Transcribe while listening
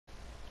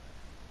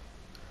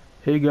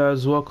Hey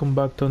guys, welcome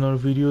back to another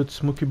video. It's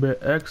Smokey Bear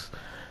X,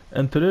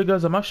 and today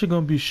guys I'm actually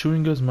going to be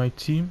showing us my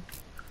team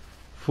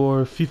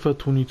for FIFA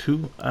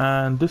 22,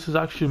 and this is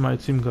actually my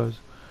team guys.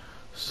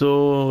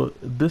 So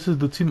this is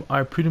the team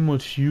I pretty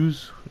much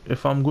use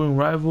if I'm going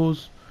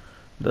rivals.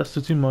 That's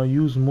the team I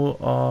use more.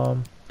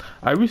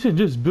 I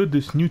recently just built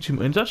this new team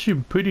and it's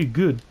actually pretty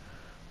good.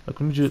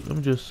 Like let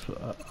me just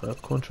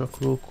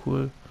contract real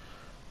quick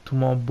to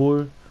my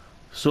board.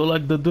 So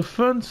like the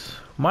defense,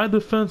 my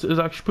defense is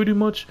actually pretty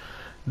much,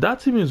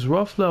 that team is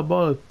roughly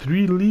about a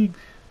 3 league.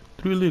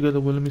 Well,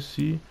 let me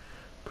see.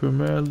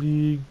 Premier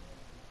League.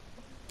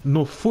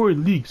 No, 4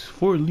 leagues.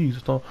 4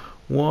 leagues. No,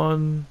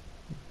 one,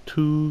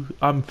 two.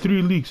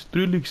 3 leagues.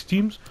 3 leagues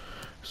teams.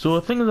 So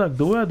the thing is like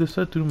the way I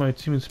decided to do my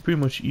team is pretty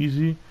much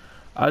easy.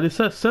 I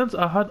decided since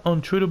I had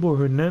untradeable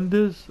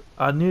Hernandez,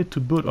 I needed to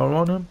build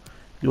around him.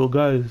 Yo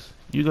guys,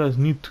 you guys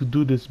need to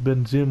do this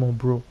Benzema,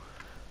 bro.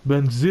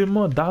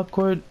 Benzema, that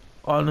card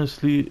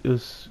honestly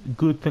is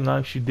good thing I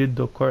actually did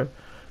the card,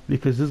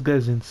 because this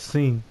guy's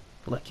insane.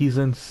 Like he's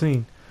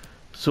insane.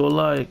 So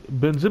like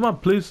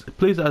Benzema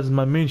plays as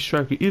my main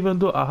striker, even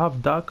though I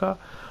have Daka.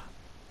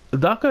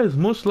 Daka is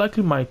most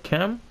likely my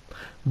cam,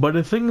 but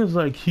the thing is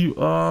like he's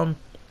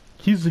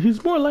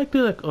more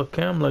likely like a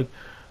cam. Like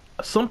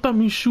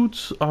sometimes he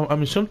shoots,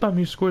 sometimes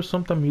he scores,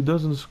 sometimes he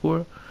doesn't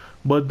score.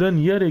 But then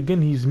yet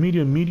again he's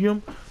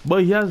medium,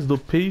 but he has the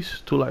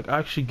pace to like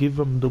actually give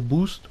him the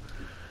boost.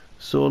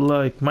 So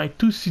like my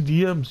 2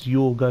 CDMs,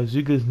 yo guys,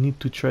 you guys need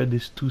to try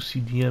this 2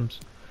 CDMs.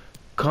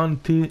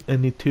 Kante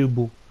and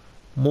Etebo,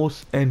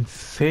 most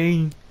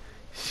insane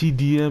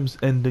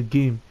CDMs in the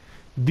game.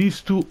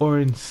 These two are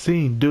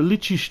insane. They're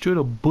literally straight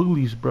up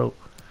bullies, bro.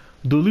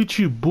 They're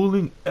literally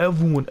bullying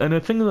everyone. And the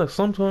thing is like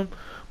sometimes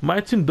my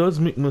team does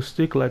make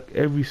mistake like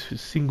every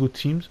single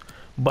teams.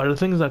 But the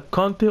thing is like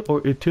Kante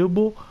or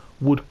Etebo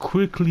would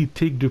quickly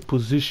take their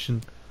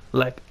position.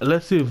 Like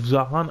let's say if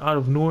Zahan out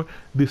of nowhere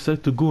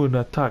decide to go and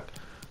attack,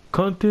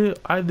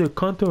 either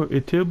Kante or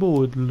Etebo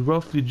would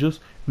roughly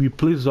just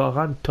replace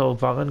Zahan till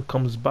Varane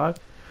comes back.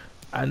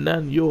 And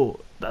then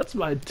yo, that's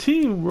my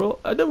team, bro.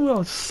 And then we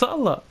have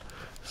Salah.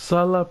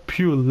 Salah,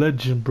 pure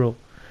legend, bro.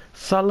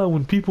 Salah,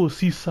 when people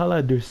see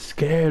Salah, they're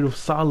scared of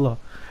Salah.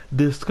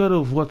 They're scared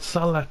of what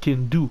Salah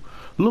can do.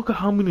 Look at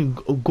how many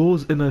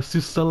goals and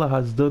assists Salah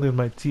has done in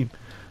my team.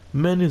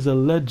 Man is a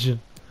legend.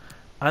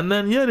 And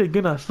then yet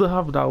again I still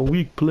have that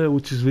weak player,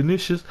 which is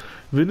Vinicius.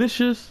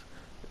 Vinicius,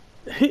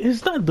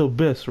 he's not the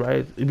best,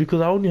 right?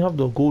 Because I only have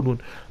the gold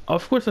one.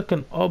 Of course I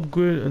can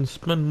upgrade and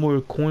spend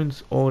more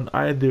coins on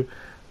either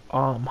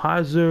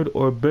Hazard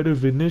or better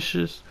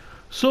Vinicius.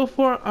 So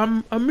far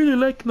I'm really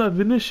liking that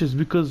Vinicius,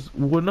 because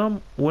when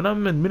I'm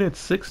in minute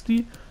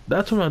 60,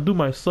 that's when I do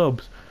my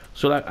subs.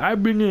 So like I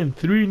bring in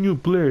 3 new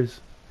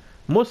players.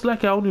 Most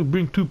likely I only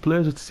bring 2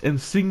 players. It's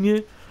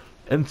Insigne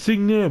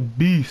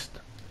beast.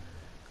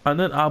 And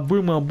then I'll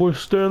bring my boy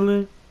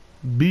Sterling,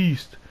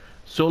 beast.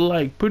 So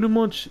like pretty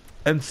much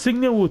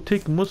Insigne will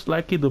take most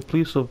likely the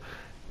place of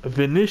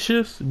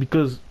Vinicius,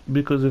 because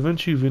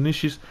eventually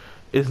Vinicius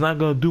is not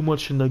gonna do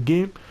much in the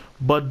game.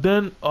 But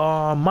then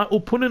my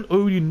opponent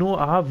already know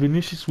I have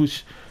Vinicius,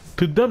 which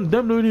to them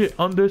already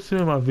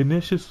understand my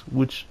Vinicius,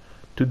 which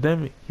to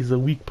them he's a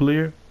weak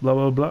player, blah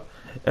blah blah.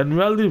 And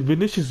reality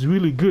Vinicius is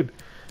really good.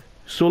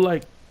 So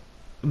like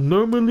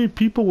normally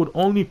people would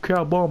only care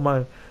about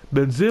my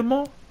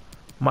Benzema,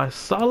 my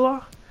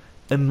Salah,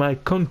 and my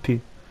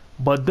Kante,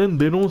 but then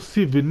they don't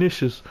see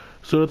Vinicius.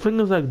 So the thing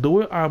is like the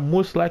way I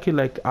most likely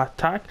like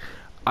attack,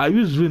 I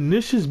use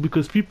Vinicius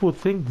because people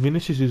think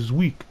Vinicius is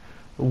weak,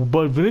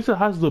 but Vinicius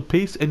has the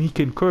pace and he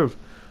can curve.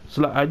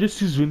 So like I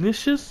just use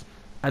Vinicius,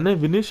 and then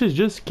Vinicius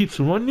just keeps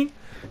running,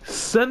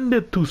 send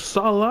it to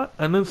Salah,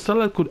 and then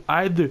Salah could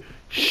either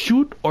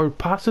shoot or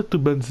pass it to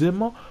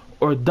Benzema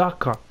or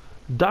Daka.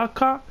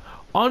 Daka,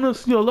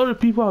 honestly, a lot of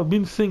people have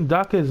been saying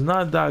Daka is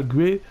not that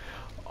great.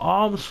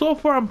 So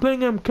far I'm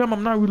playing him cam.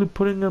 I'm not really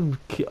putting him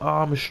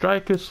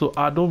striker, so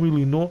I don't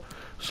really know.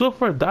 So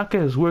far Daka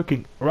is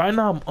working. Right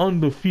now I'm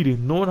undefeated.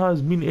 No one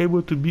has been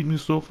able to beat me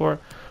so far,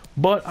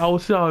 but I will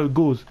see how it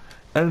goes.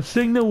 And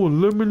Insigne will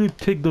literally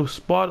take the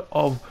spot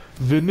of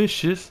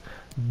Vinicius.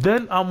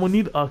 Then I'm gonna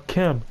need a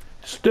cam.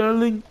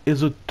 Sterling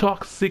is a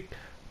toxic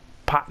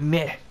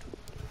partner.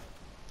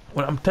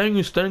 When I'm telling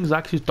you Sterling is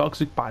actually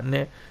toxic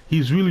partner,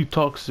 he's really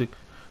toxic.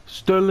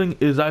 Sterling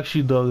is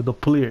actually the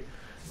player.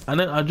 And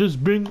then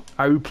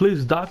I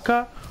replace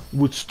Daka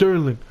with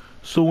Sterling.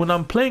 So when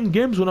I'm playing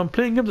games, I'm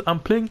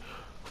playing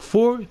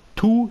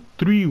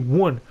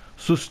 4-2-3-1.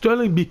 So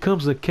Sterling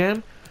becomes a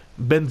cam.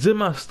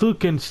 Benzema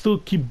can still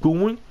keep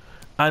going,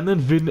 and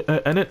then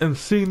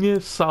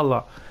Insigne,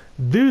 Salah.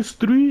 These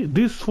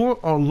 4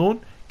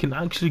 alone can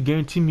actually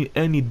guarantee me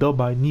any dub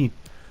I need.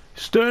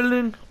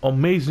 Sterling,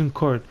 amazing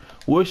card.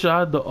 Wish I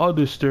had the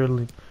other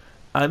Sterling.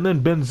 And then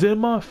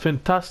Benzema,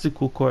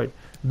 fantastical card.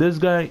 This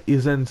guy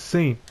is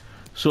insane.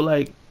 So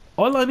like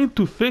all I need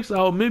to fix,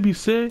 I'll maybe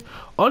say,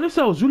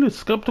 honestly I was really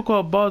skeptical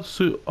about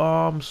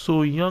Young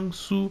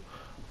Su.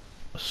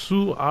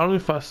 I don't know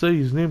if I say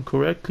his name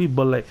correctly,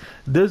 but like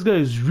this guy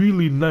is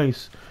really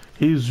nice.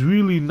 He's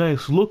really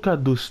nice. Look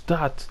at the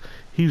stats.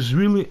 He's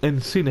really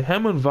insane.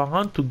 Him and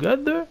Varane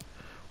together.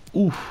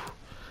 Oof.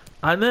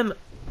 And then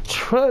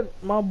Trent,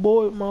 my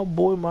boy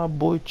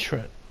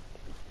Trent.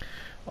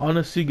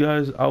 Honestly,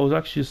 guys, I was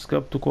actually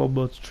skeptical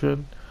about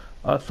Trent.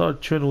 I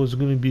thought Trent was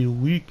going to be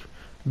weak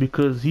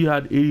because he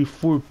had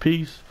 84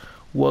 pace,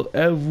 while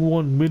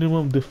everyone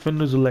minimum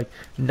defenders are like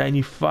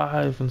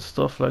 95 and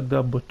stuff like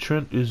that. But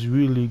Trent is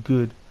really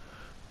good.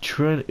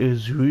 Trent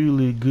is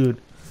really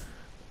good.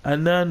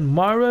 And then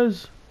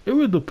Mahrez, it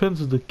really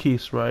depends on the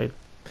case, right?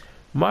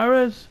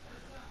 Mahrez,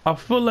 I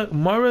feel like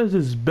Mahrez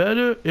is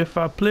better if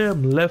I play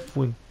him left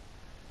wing.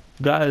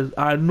 Guys,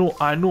 I know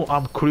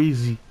I'm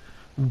crazy,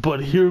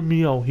 but hear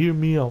me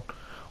out,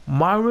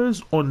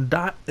 Mahrez on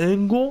that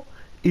angle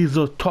is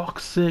a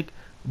toxic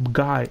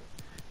guy.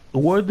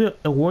 Whether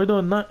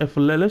or not, if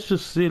let's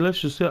just say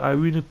I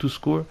really need to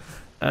score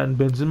and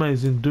Benzema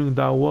isn't doing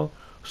that well.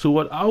 So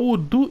what I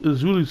would do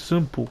is really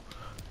simple.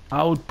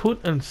 I would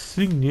put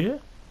Insigne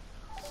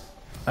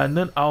and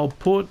then I'll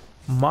put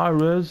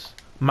Mahrez.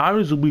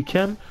 Mahrez would be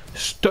cam.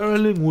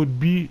 Sterling would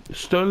be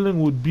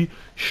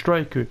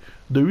striker.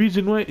 The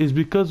reason why is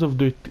because of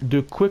the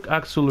quick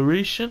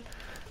acceleration.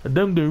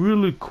 Them they're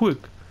really quick.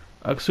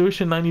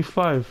 Acceleration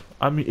 95.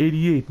 I mean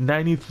 88,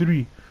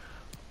 93.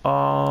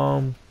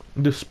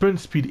 The sprint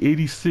speed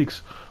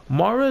 86.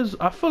 Mahrez,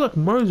 I feel like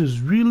Mahrez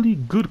is really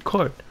good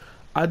card.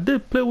 I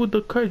did play with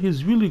the card.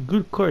 He's really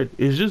good card.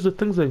 It's just the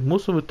things like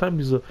most of the time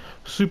he's a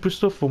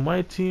superstar for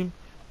my team,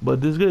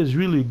 but this guy is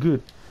really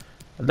good.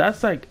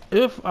 That's like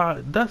if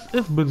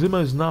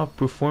Benzema is not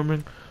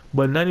performing,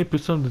 but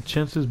 90% of the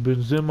chances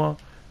Benzema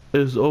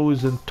is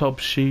always in top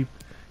shape.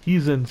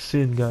 He's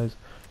insane, guys.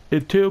 A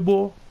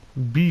turbo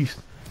beast.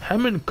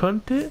 Him and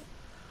Kante.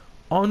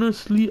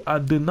 Honestly, I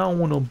did not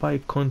want to buy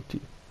Kante.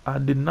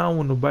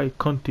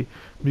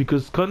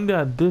 Because Kante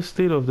at this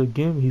state of the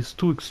game, he's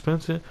too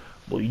expensive.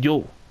 But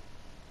yo,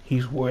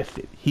 he's worth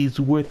it. He's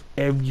worth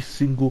every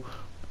single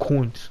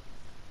coins.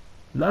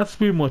 That's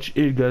pretty much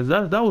it, guys.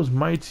 That was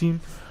my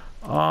team.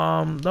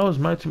 I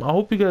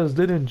hope you guys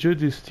did enjoy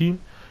this team.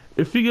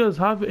 If you guys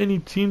have any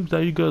teams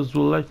that you guys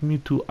would like me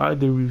to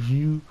either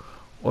review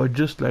or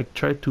just like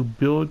try to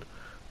build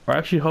or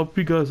actually help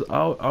you guys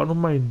out, I don't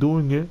mind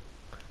doing it.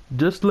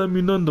 Just let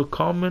me know in the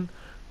comment.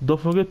 Don't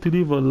forget to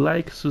leave a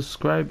like,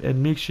 subscribe,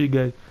 and make sure you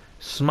guys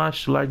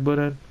smash the like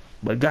button.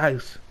 But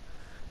guys,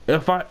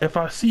 if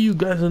I see you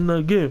guys in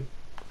the game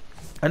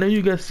and then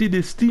you guys see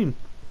this team,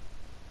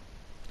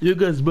 you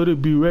guys better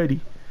be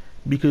ready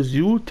because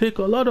you will take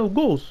a lot of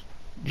goals.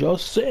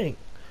 Just saying,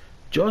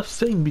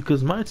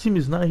 because my team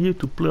is not here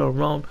to play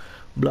around,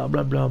 blah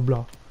blah blah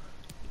blah.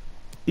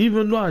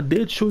 Even though I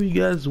did show you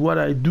guys what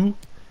I do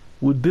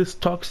with this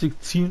toxic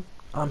team,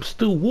 I'm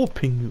still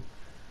whooping you.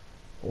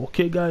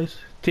 Okay guys,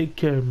 take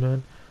care,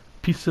 man.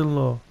 Peace and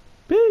love.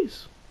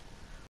 Peace.